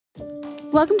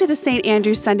Welcome to the St.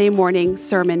 Andrew Sunday Morning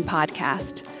Sermon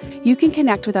Podcast. You can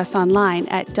connect with us online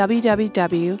at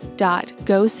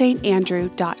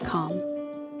www.gostandrew.com.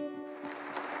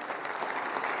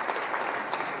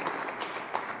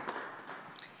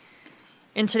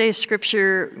 In today's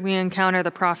scripture, we encounter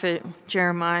the prophet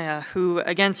Jeremiah, who,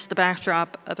 against the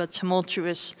backdrop of a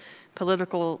tumultuous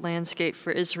political landscape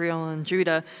for Israel and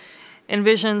Judah,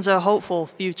 envisions a hopeful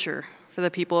future for the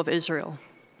people of Israel.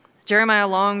 Jeremiah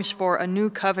longs for a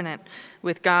new covenant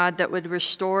with God that would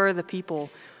restore the people,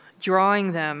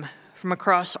 drawing them from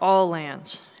across all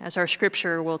lands, as our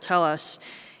scripture will tell us,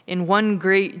 in one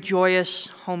great joyous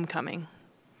homecoming.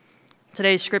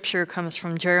 Today's scripture comes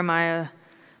from Jeremiah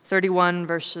 31,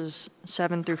 verses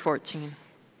 7 through 14.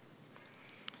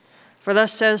 For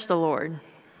thus says the Lord,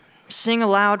 sing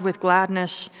aloud with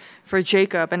gladness for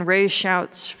Jacob and raise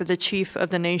shouts for the chief of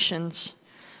the nations.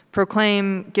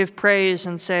 Proclaim, give praise,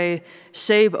 and say,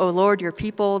 save, O Lord, your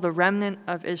people, the remnant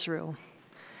of Israel.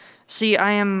 See,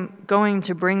 I am going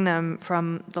to bring them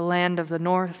from the land of the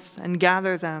north and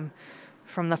gather them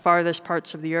from the farthest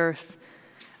parts of the earth.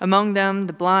 Among them,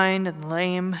 the blind and the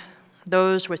lame,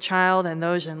 those with child and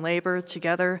those in labor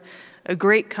together, a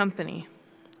great company.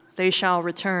 They shall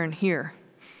return here.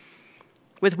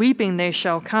 With weeping they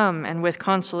shall come, and with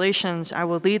consolations I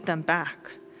will lead them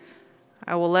back.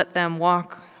 I will let them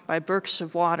walk by brooks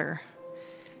of water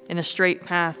in a straight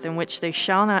path in which they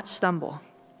shall not stumble.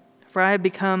 For I have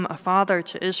become a father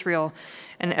to Israel,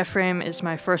 and Ephraim is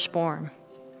my firstborn.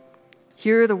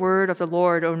 Hear the word of the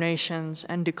Lord, O nations,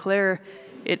 and declare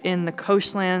it in the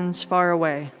coastlands far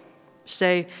away.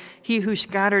 Say, he who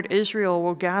scattered Israel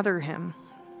will gather him,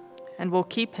 and will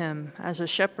keep him as a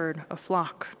shepherd a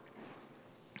flock.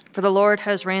 For the Lord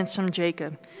has ransomed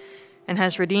Jacob, and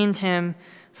has redeemed him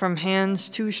from hands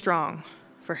too strong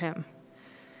for him.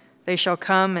 They shall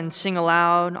come and sing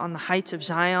aloud on the heights of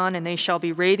Zion, and they shall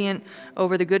be radiant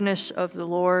over the goodness of the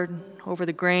Lord, over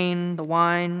the grain, the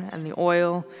wine, and the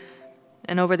oil,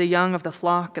 and over the young of the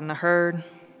flock and the herd.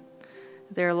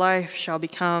 Their life shall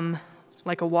become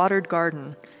like a watered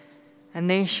garden, and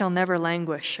they shall never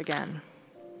languish again.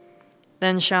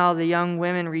 Then shall the young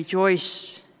women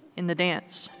rejoice in the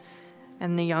dance,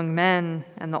 and the young men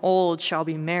and the old shall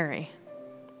be merry.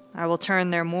 I will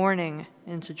turn their mourning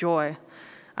into joy.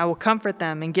 I will comfort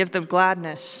them and give them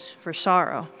gladness for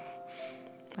sorrow.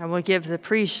 I will give the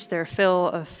priests their fill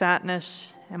of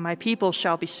fatness, and my people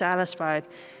shall be satisfied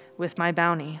with my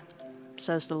bounty,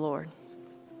 says the Lord.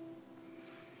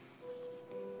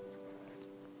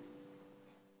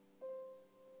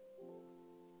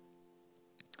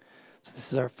 So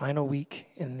this is our final week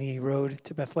in the Road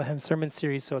to Bethlehem sermon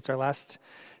series, so it's our last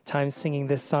time singing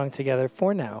this song together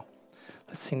for now.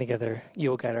 Let's sing together,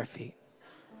 You Will Guide Our Feet.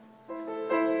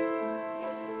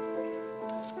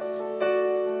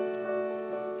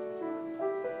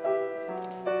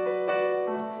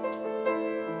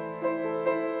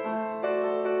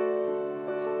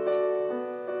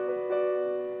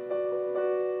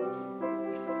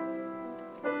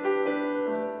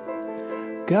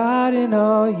 God, in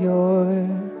all your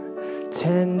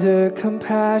tender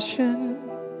compassion,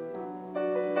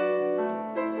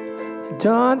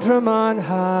 dawn from on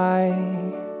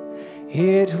high,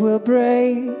 it will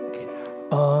break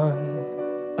on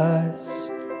us,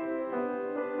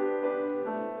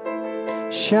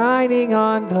 shining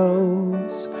on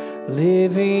those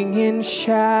living in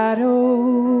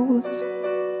shadows,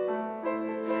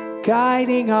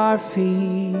 guiding our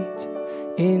feet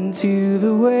into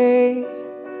the way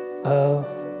of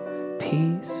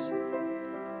peace.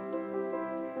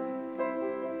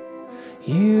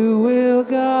 You will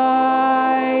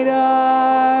guide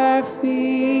our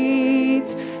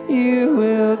feet. You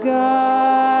will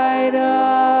guide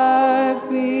our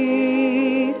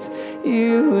feet.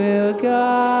 You will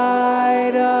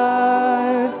guide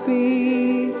our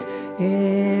feet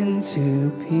into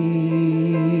peace.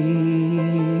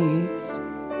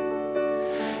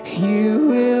 You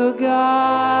will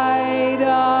guide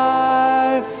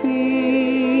our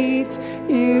feet.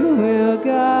 You will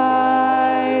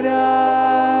guide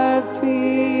our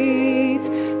feet.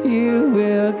 You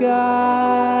will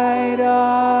guide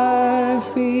our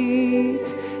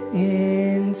feet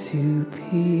into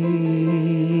peace.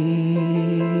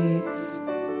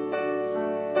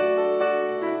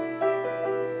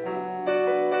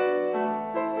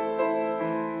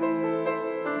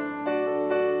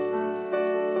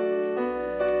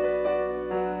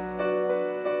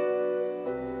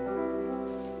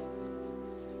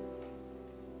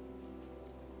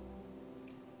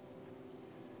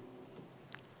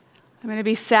 I'm going to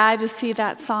be sad to see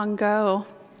that song go.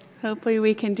 Hopefully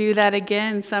we can do that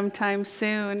again sometime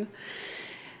soon.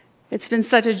 It's been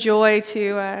such a joy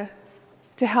to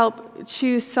help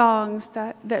choose songs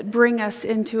that bring us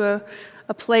into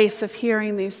a place of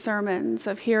hearing these sermons,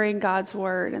 of hearing God's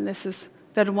word. And this has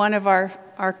been one of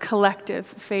our collective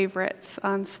favorites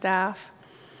on staff.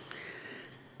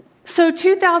 So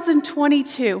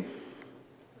 2022.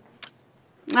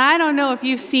 I don't know if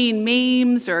you've seen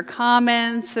memes or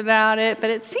comments about it, but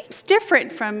it seems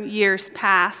different from years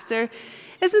past. There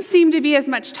doesn't seem to be as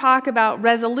much talk about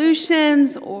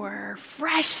resolutions or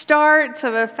fresh starts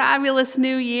of a fabulous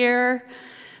new year.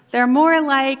 They're more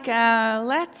like,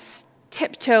 let's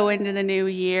tiptoe into the new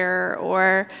year.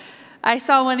 Or I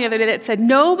saw one the other day that said,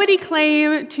 nobody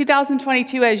claim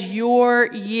 2022 as your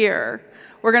year.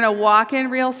 We're going to walk in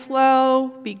real slow,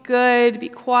 be good, be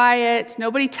quiet,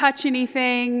 nobody touch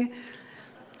anything.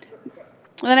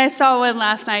 And then I saw one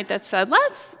last night that said,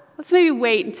 let's maybe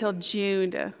wait until June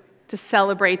to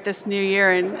celebrate this new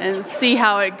year and see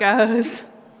how it goes.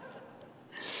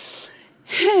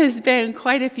 It has been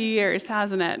quite a few years,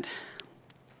 hasn't it?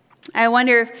 I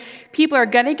wonder if people are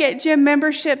going to get gym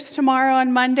memberships tomorrow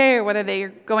on Monday, or whether they are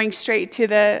going straight to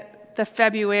the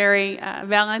February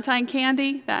Valentine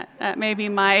candy. That may be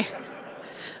my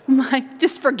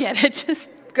just forget it.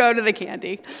 Just go to the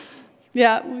candy.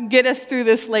 Yeah, get us through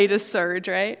this latest surge,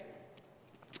 right?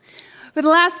 For the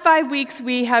last 5 weeks,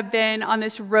 we have been on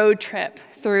this road trip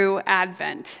through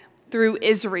Advent, through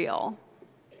Israel,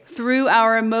 through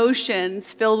our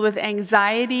emotions filled with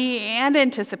anxiety and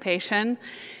anticipation,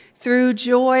 through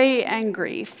joy and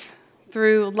grief,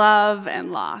 through love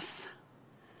and loss.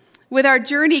 With our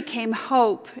journey came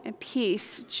hope and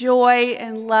peace, joy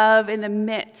and love in the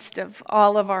midst of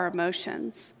all of our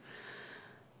emotions.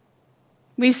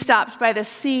 We stopped by the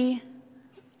sea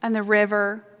and the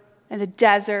river and the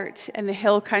desert and the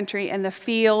hill country and the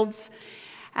fields,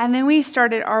 and then we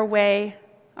started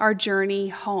our journey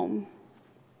home.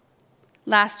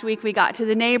 Last week we got to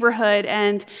the neighborhood,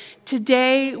 and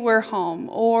today we're home,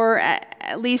 or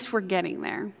at least we're getting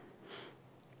there.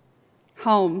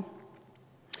 Home.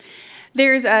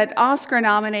 There's an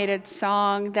Oscar-nominated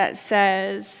song that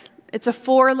says, it's a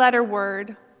 4-letter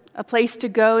word, a place to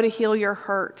go to heal your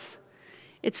hurt.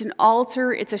 It's an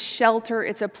altar, it's a shelter,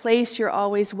 it's a place you're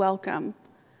always welcome.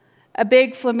 A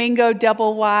big flamingo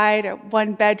double wide, a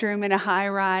 1-bedroom in a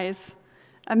high-rise,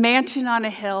 a mansion on a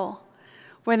hill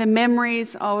where the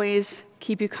memories always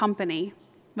keep you company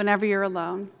whenever you're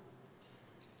alone.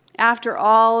 After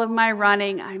all of my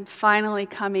running, I'm finally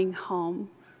coming home.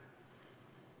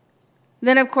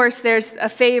 Then, of course, there's a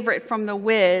favorite from The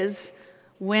Wiz.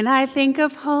 When I think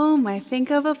of home, I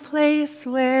think of a place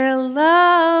where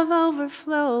love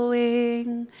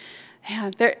overflowing. Yeah,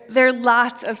 there are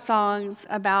lots of songs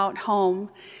about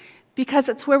home because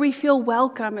it's where we feel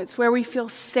welcome. It's where we feel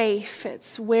safe.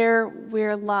 It's where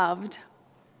we're loved.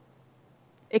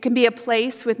 It can be a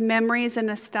place with memories and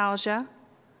nostalgia.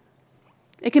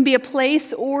 It can be a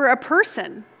place or a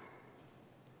person.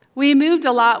 We moved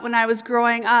a lot when I was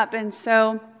growing up, and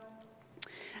then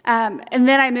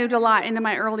I moved a lot into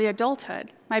my early adulthood.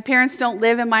 My parents don't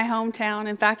live in my hometown.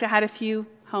 In fact, I had a few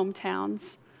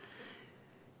hometowns.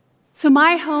 So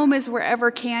my home is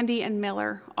wherever Candy and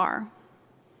Miller are.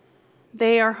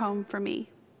 They are home for me.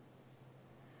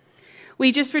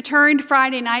 We just returned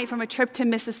Friday night from a trip to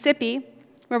Mississippi,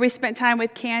 where we spent time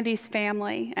with Candy's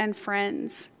family and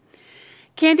friends.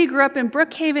 Candy grew up in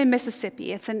Brookhaven,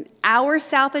 Mississippi. It's an hour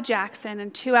south of Jackson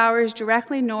and 2 hours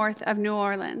directly north of New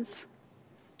Orleans.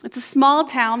 It's a small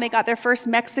town. They got their first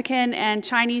Mexican and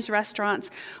Chinese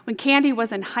restaurants when Candy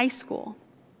was in high school.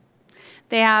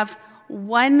 They have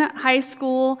one high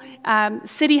school,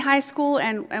 city high school,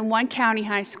 and one county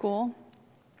high school.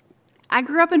 I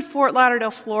grew up in Fort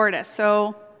Lauderdale, Florida,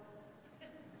 so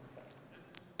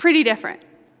pretty different.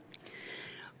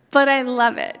 But I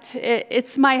love it.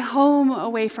 It's my home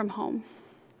away from home.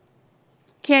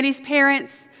 Candy's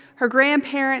parents, her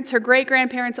grandparents, her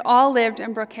great-grandparents all lived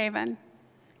in Brookhaven.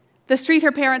 The street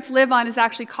her parents live on is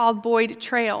actually called Boyd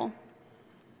Trail.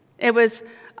 It was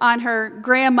on her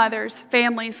grandmother's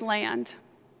family's land.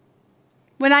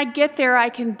 When I get there, I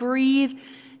can breathe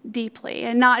deeply,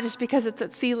 and not just because it's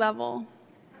at sea level,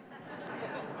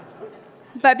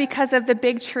 but because of the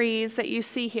big trees that you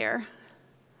see here.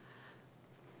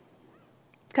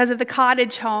 Because of the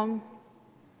cottage home,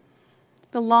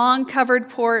 the long covered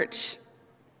porch,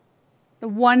 the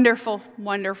wonderful,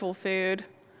 wonderful food,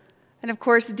 and of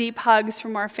course, deep hugs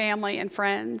from our family and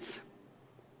friends.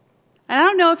 And I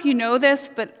don't know if you know this,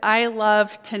 but I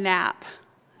love to nap.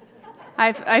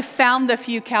 I've found a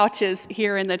few couches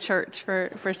here in the church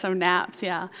for some naps,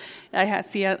 yeah. I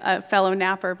see a fellow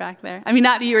napper back there. I mean,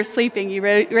 not that you were sleeping, you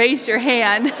raised your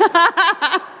hand.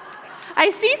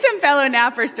 I see some fellow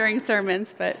nappers during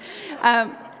sermons, but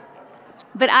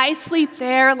I sleep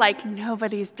there like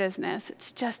nobody's business.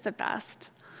 It's just the best.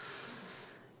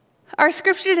 Our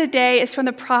scripture today is from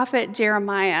the prophet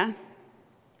Jeremiah.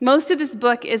 Most of this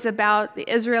book is about the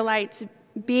Israelites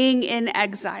being in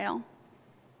exile.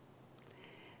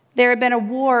 There had been a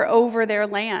war over their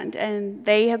land, and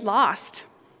they had lost.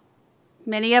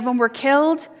 Many of them were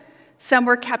killed, some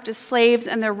were kept as slaves,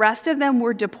 and the rest of them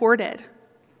were deported,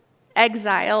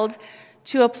 exiled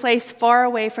to a place far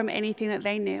away from anything that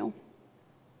they knew.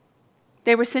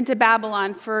 They were sent to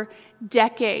Babylon for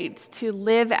decades to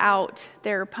live out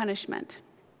their punishment.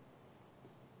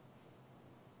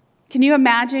 Can you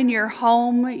imagine your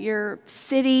home, your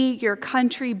city, your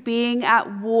country being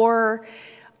at war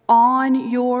on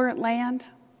your land?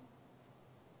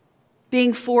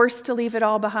 Being forced to leave it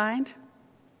all behind?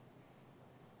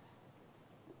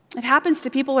 It happens to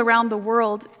people around the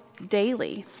world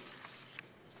daily.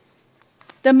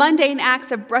 The mundane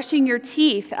acts of brushing your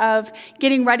teeth, of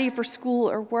getting ready for school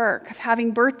or work, of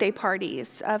having birthday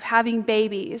parties, of having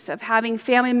babies, of having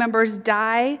family members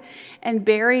die and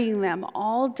burying them,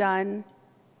 all done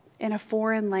in a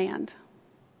foreign land,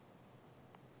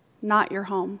 not your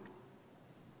home.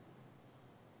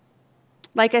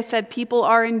 Like I said, people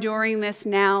are enduring this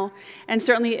now, and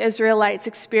certainly Israelites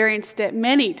experienced it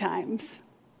many times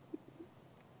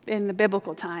in the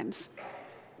biblical times.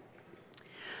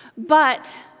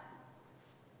 But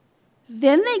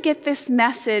then they get this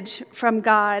message from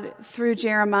God through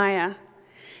Jeremiah.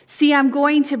 See, I'm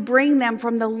going to bring them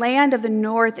from the land of the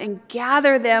north and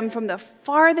gather them from the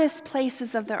farthest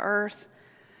places of the earth.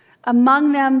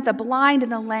 Among them, the blind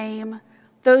and the lame,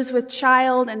 those with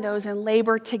child and those in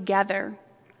labor together.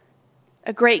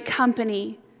 A great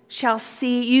company shall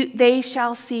see you, they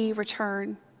shall see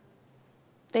return.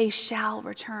 They shall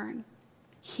return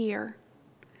here.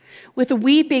 With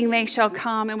weeping they shall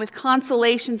come, and with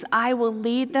consolations I will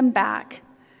lead them back.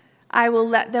 I will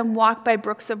let them walk by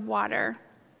brooks of water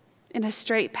in a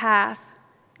straight path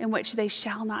in which they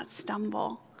shall not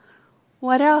stumble.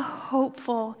 What a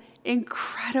hopeful,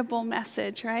 incredible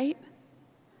message, right?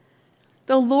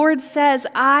 The Lord says,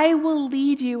 I will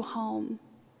lead you home.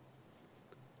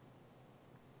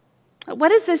 What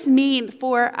does this mean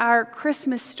for our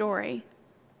Christmas story?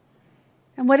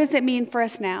 And what does it mean for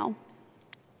us now?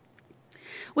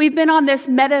 We've been on this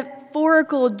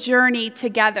metaphorical journey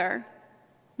together.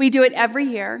 We do it every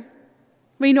year.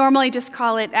 We normally just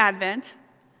call it Advent,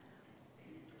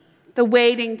 the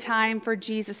waiting time for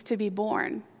Jesus to be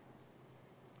born.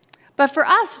 But for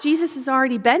us, Jesus has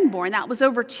already been born. That was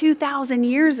over 2,000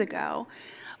 years ago.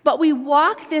 But we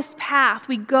walk this path,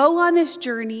 we go on this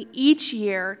journey each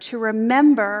year to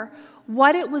remember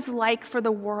what it was like for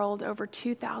the world over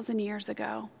 2,000 years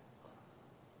ago.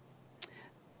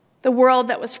 The world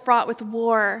that was fraught with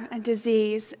war and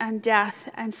disease and death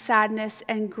and sadness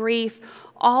and grief,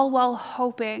 all while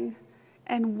hoping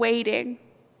and waiting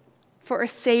for a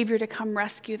Savior to come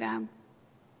rescue them,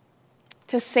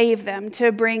 to save them,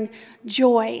 to bring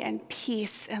joy and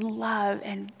peace and love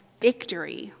and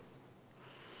victory.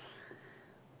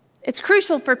 It's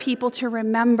crucial for people to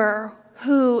remember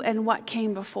who and what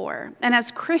came before. And as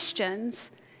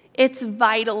Christians, it's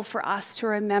vital for us to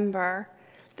remember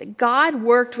that God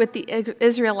worked with the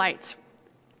Israelites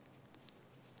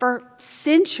for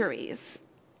centuries.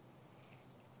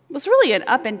 It was really an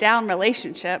up and down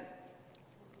relationship.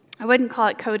 I wouldn't call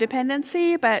it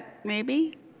codependency, but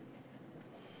maybe.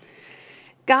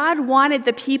 God wanted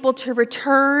the people to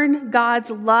return God's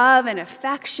love and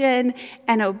affection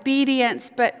and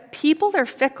obedience, but people are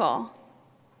fickle,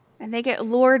 and they get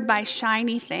lured by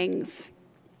shiny things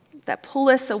that pull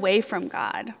us away from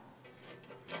God.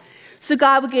 So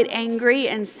God would get angry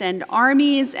and send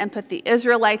armies and put the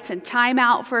Israelites in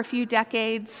timeout for a few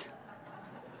decades.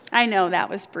 I know that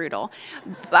was brutal.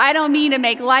 I don't mean to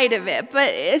make light of it,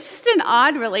 but it's just an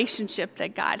odd relationship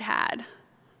that God had.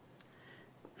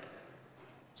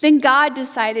 Then God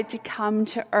decided to come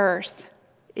to earth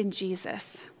in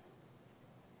Jesus.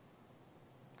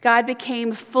 God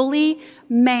became fully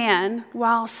man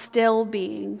while still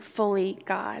being fully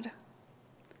God.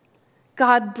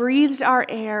 God breathed our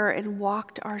air and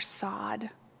walked our sod.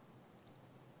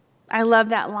 I love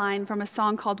that line from a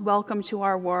song called Welcome to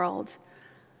Our World.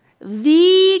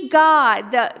 The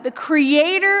God, the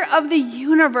creator of the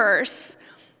universe,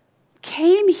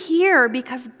 came here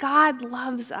because God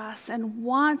loves us and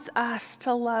wants us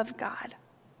to love God.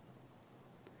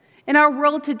 In our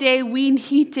world today, we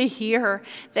need to hear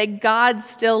that God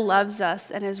still loves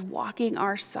us and is walking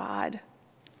our sod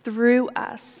through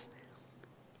us,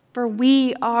 for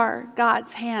we are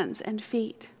God's hands and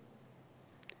feet.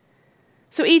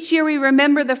 So each year we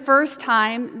remember the first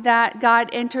time that God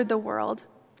entered the world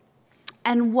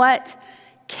and what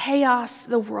chaos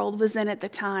the world was in at the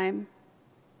time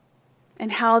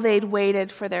and how they'd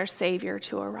waited for their Savior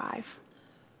to arrive.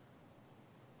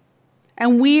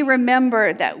 And we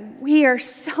remember that we are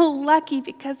so lucky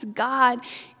because God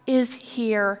is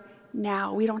here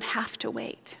now. We don't have to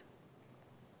wait.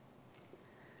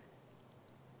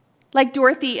 Like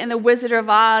Dorothy and the Wizard of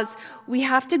Oz, we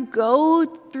have to go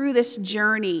through this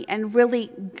journey and really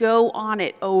go on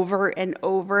it over and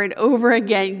over and over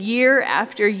again, year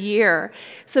after year,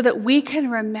 so that we can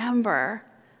remember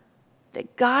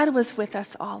that God was with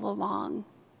us all along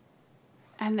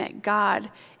and that God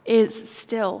is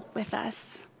still with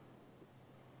us.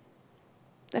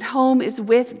 That home is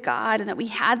with God and that we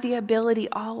had the ability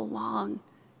all along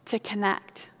to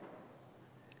connect.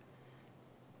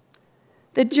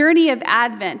 The journey of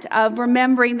Advent, of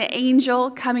remembering the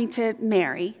angel coming to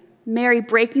Mary, Mary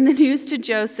breaking the news to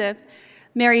Joseph,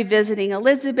 Mary visiting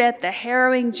Elizabeth, the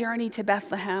harrowing journey to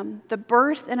Bethlehem, the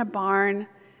birth in a barn,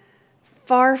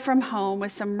 far from home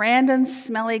with some random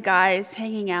smelly guys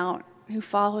hanging out who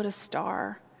followed a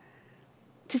star,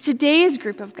 to today's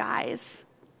group of guys.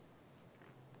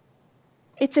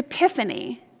 It's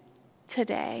Epiphany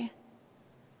today.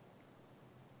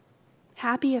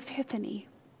 Happy Epiphany.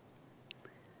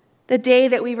 The day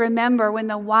that we remember when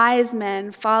the wise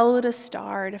men followed a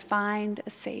star to find a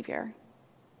Savior.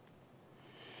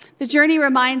 The journey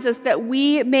reminds us that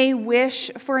we may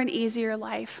wish for an easier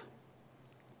life,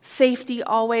 safety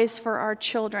always for our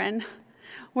children,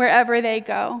 wherever they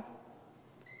go,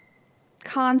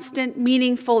 constant,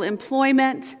 meaningful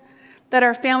employment, that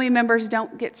our family members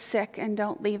don't get sick and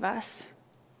don't leave us,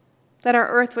 that our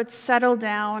earth would settle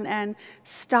down and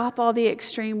stop all the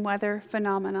extreme weather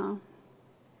phenomena.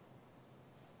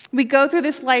 We go through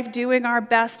this life doing our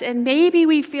best, and maybe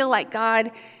we feel like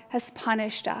God has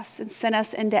punished us and sent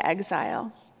us into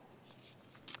exile.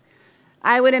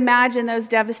 I would imagine those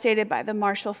devastated by the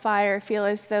Marshall Fire feel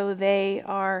as though they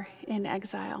are in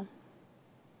exile.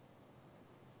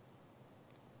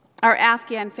 Our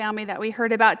Afghan family that we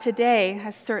heard about today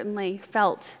has certainly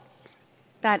felt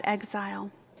that exile.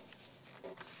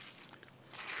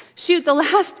 Shoot, the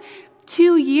last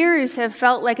 2 years have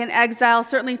felt like an exile,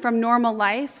 certainly from normal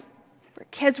life. Where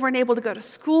kids weren't able to go to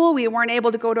school, we weren't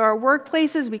able to go to our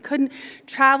workplaces, we couldn't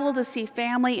travel to see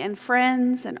family and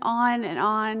friends, and on and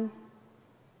on.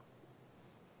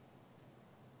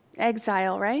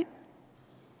 Exile, right?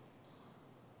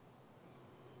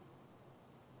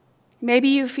 Maybe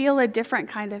you feel a different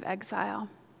kind of exile.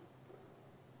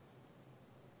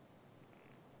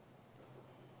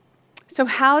 So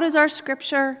how does our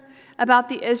scripture about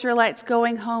the Israelites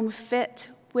going home fit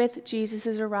with Jesus'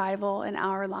 arrival in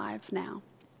our lives now?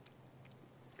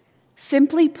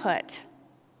 Simply put,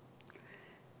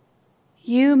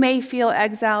 you may feel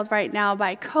exiled right now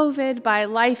by COVID, by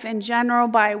life in general,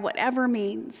 by whatever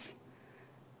means.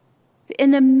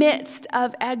 In the midst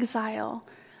of exile,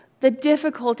 the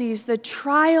difficulties, the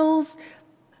trials,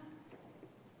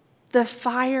 the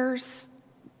fires,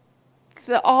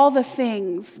 all the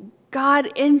things, God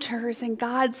enters and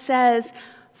God says,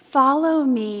 "Follow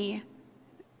me,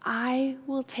 I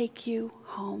will take you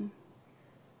home."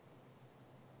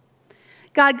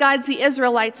 God guides the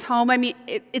Israelites home. I mean,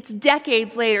 it's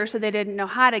decades later, so they didn't know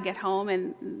how to get home,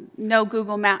 and no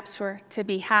Google Maps were to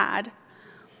be had.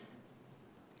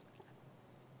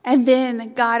 And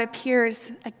then God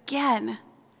appears again,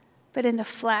 but in the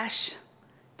flesh,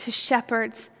 to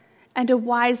shepherds and to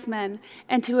wise men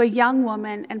and to a young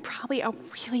woman and probably a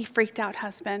really freaked out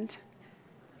husband.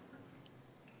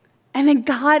 And then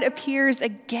God appears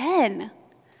again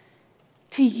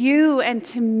to you and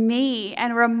to me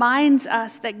and reminds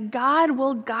us that God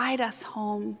will guide us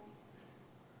home.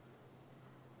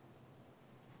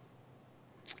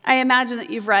 I imagine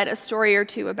that you've read a story or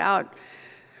two about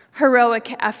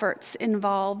heroic efforts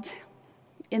involved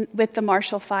with the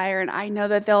Marshall Fire, and I know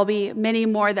that there'll be many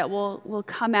more that will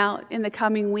come out in the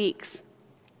coming weeks.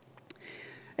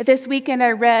 This weekend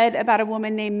I read about a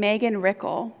woman named Megan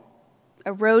Rickle,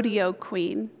 a rodeo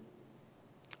queen,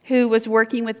 who was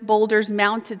working with Boulder's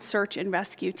Mounted Search and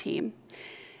Rescue Team.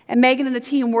 And Megan and the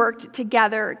team worked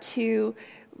together to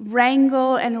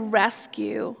wrangle and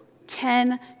rescue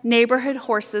 10 neighborhood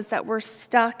horses that were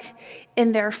stuck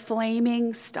in their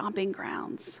flaming stomping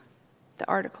grounds, the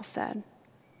article said.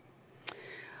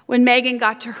 When Megan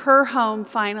got to her home,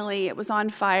 finally, it was on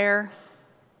fire,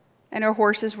 and her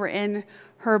horses were in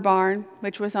her barn,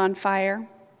 which was on fire.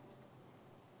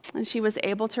 And she was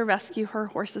able to rescue her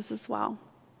horses as well.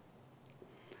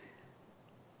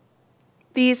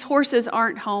 These horses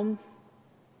aren't home.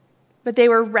 but they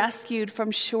were rescued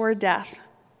from sure death.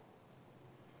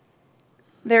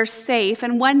 They're safe,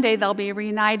 and one day they'll be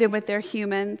reunited with their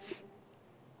humans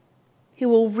who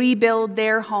will rebuild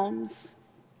their homes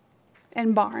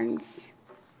and barns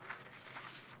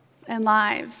and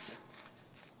lives.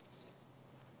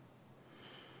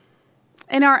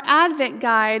 In our Advent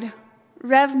guide,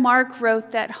 Rev Mark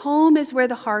wrote that home is where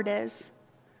the heart is.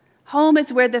 Home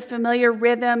is where the familiar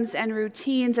rhythms and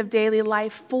routines of daily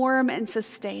life form and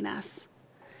sustain us.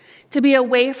 To be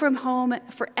away from home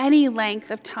for any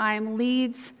length of time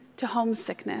leads to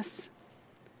homesickness.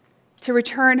 To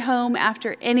return home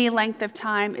after any length of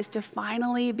time is to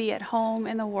finally be at home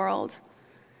in the world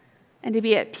and to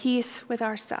be at peace with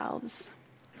ourselves.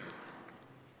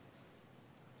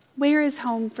 Where is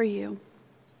home for you?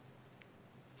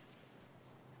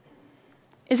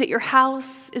 Is it your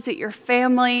house? Is it your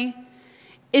family?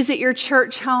 Is it your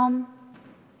church home?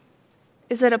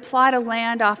 Is it a plot of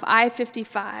land off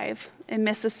I-55 in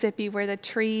Mississippi where the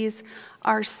trees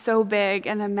are so big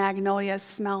and the magnolias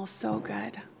smell so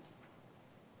good?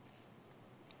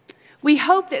 We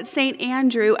hope that St.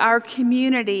 Andrew, our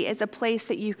community, is a place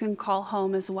that you can call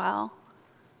home as well.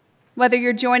 Whether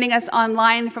you're joining us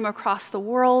online from across the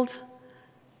world,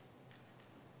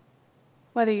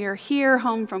 whether you're here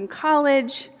home from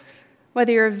college,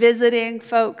 whether you're visiting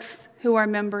folks who are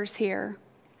members here,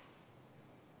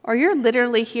 or you're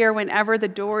literally here whenever the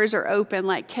doors are open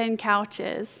like Ken Couch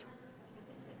is,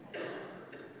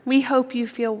 we hope you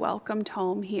feel welcomed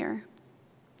home here.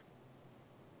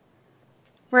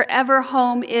 Wherever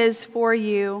home is for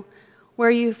you, where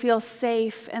you feel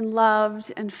safe and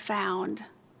loved and found,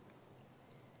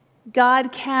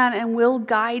 God can and will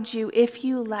guide you if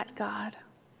you let God.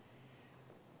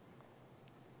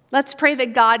 Let's pray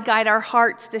that God guide our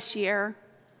hearts this year,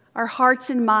 our hearts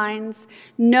and minds,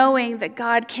 knowing that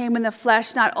God came in the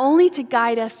flesh not only to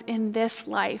guide us in this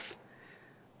life,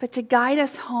 but to guide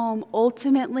us home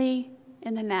ultimately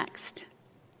in the next.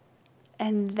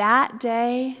 And that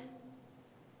day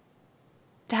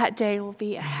will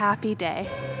be a happy day.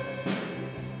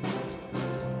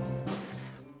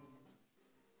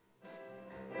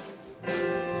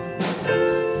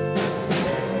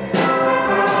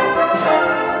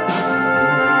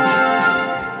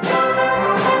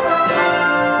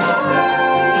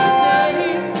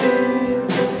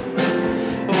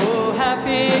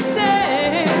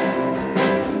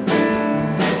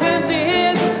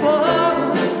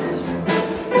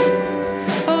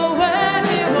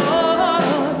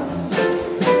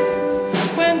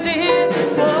 When Jesus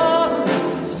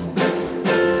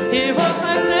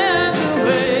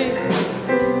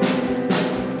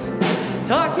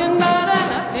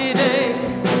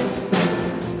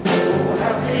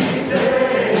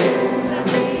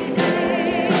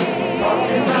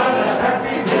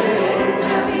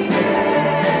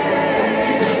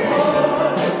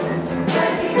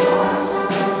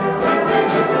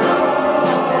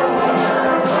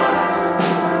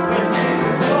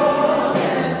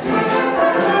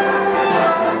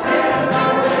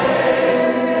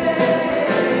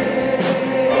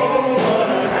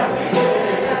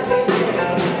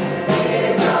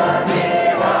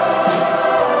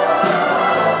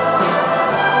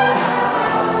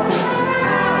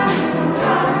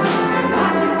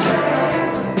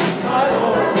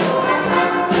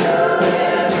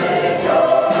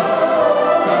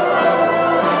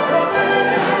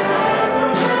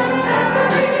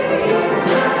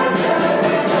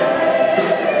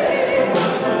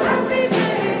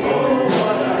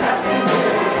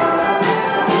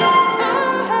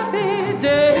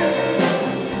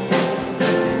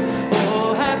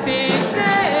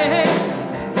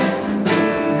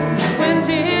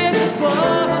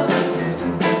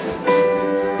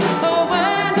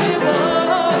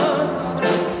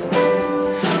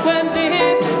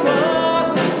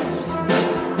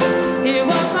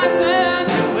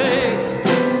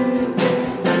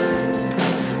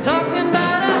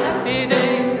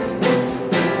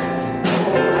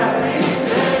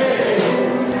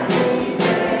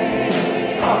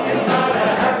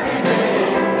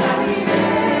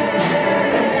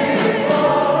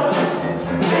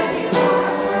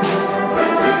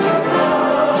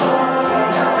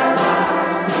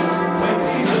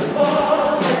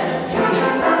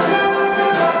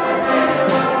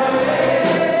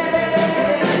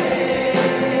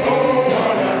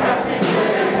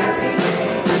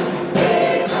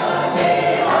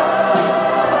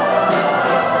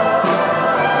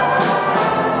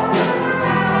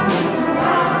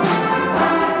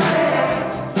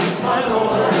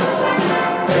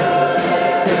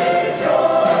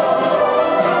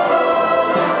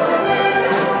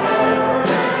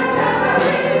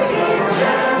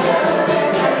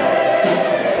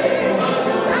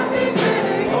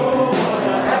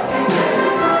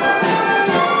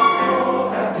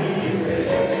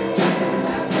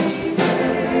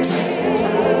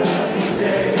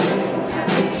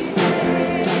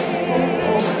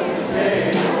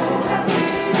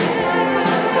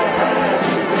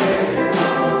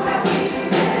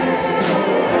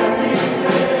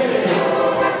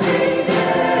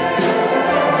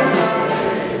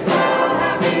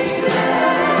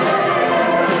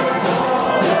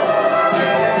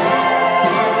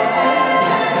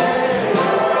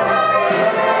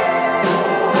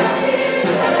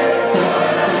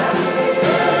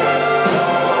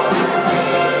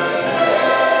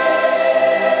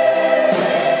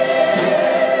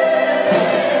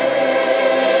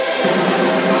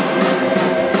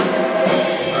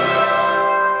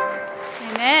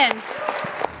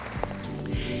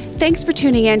Thanks for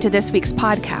tuning in to this week's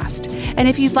podcast. And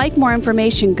if you'd like more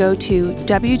information, go to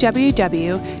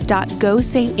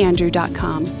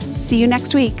www.gosaintandrew.com. See you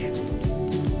next week.